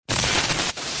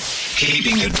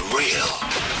Keeping it real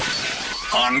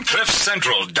on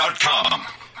cliffcentral.com.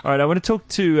 All right, I want to talk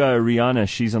to Rihanna.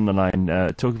 She's on the line.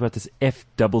 Talk about this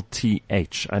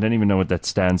FTTH. I don't even know what that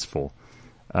stands for.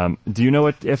 Do you know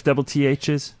what FTTH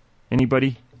is?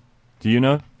 Anybody? Do you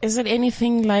know? Is it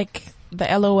anything like the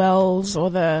LOLs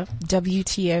or the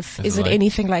WTF? Is it like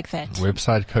anything like that?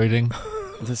 Website coding?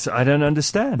 I don't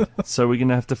understand. So we're going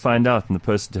to have to find out. And the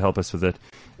person to help us with it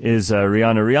is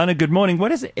Rihanna. Rihanna, good morning.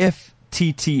 What is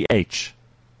FTTH?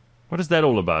 What is that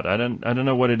all about? I don't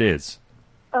know what it is.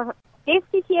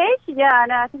 FTTH? Yeah,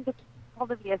 no, I think it's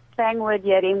probably a slang word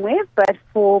here in web, but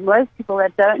for most people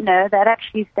that don't know, that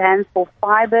actually stands for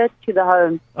Fibre To The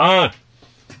Home. Oh.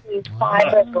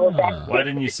 Fibre broadband. Why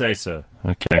didn't you say so?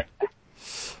 Okay.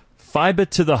 Fibre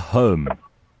To The Home.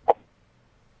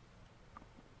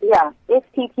 Yeah,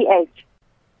 FTTH.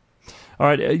 All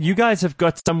right, you guys have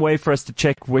got some way for us to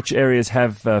check which areas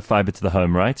have Fibre To The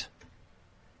Home, right?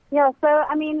 Yeah, so,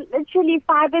 I mean, literally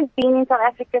fiber's been in South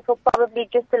Africa for probably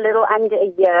just a little under a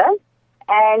year.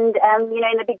 And,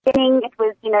 in the beginning it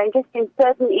was, just in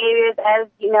certain areas as,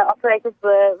 operators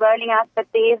were rolling out. But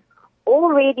there's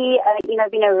already,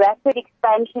 been a rapid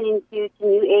expansion into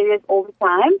new areas all the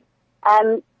time.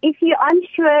 If you're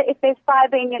unsure if there's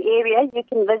fiber in your area, you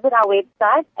can visit our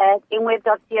website at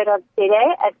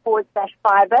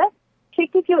mweb.co.za/fiber.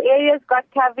 Check if your area's got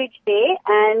coverage there,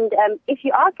 and if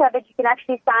you are covered, you can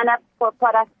actually sign up for a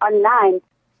product online.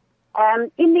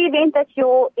 In the event that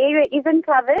your area isn't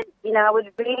covered, I would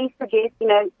really suggest,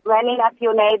 rallying up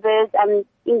your neighbors and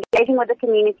engaging with the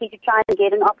community to try and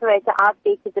get an operator out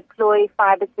there to deploy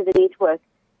fiber to the network.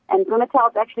 And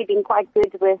Vumatel's actually been quite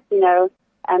good with,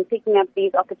 picking up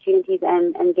these opportunities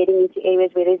and getting into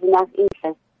areas where there's enough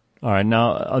interest. All right.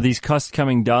 Now, are these costs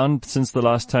coming down since the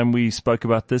last time we spoke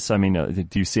about this? I mean,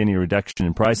 do you see any reduction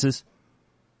in prices?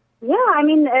 Yeah, I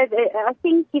mean, I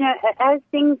think, as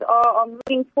things are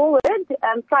moving forward,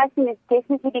 pricing is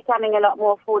definitely becoming a lot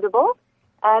more affordable.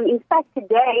 In fact,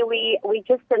 today we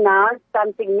just announced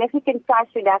some significant price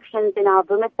reductions in our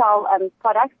Vumatel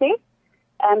product set.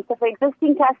 So for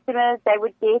existing customers, they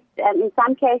would get, in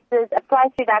some cases, a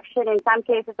price reduction, in some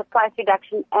cases a price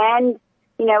reduction and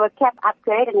a cap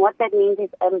upgrade, and what that means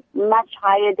is a much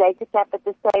higher data cap at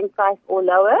the same price or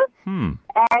lower. And,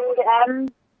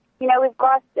 we've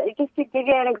got, just to give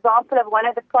you an example of one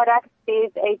of the products,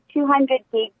 there's a 200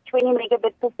 gig, 20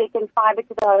 megabit per second Fibre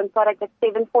To The Home product that's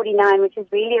 $749, which is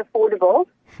really affordable.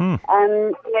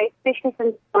 Especially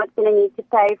since you're not going to need to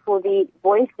pay for the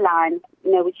voice line,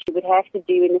 which you would have to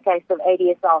do in the case of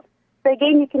ADSL. So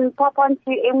again, you can pop onto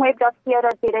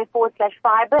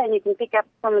mweb.co.za/fiber and you can pick up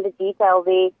some of the detail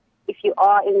there if you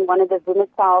are in one of the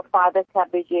Vumatel fiber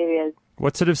coverage areas.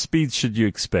 What sort of speeds should you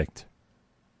expect?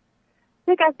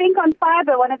 Look, I think on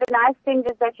fiber, one of the nice things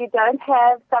is that you don't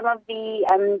have some of the,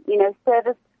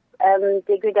 service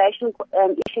degradation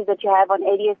issues that you have on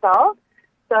ADSL.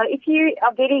 So if you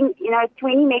are getting, a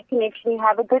 20 meg connection, you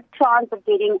have a good chance of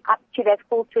getting up to that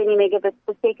full 20 megabits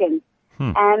per second.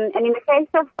 And in the case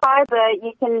of fiber,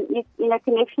 you can,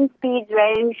 connection speeds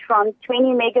range from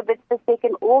 20 megabits per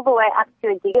second all the way up to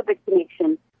a gigabit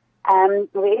connection.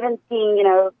 We're even seeing,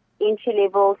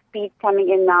 entry-level speeds coming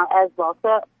in now as well.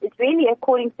 So it's really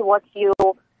according to what your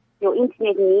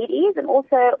internet need is and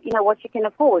also, what you can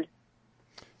afford.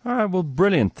 All right, well,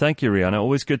 brilliant. Thank you, Rihanna.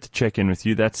 Always good to check in with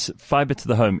you. That's Fibre To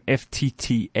The Home,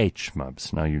 FTTH,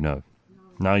 Mubs. Now you know.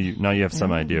 Now you have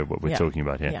some idea of what we're talking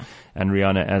about here. Yeah. And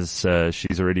Rihanna, as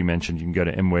she's already mentioned, you can go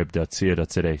to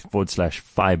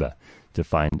mweb.co.za/fiber to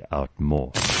find out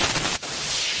more.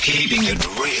 Keeping it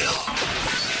real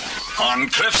on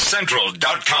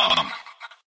cliffcentral.com.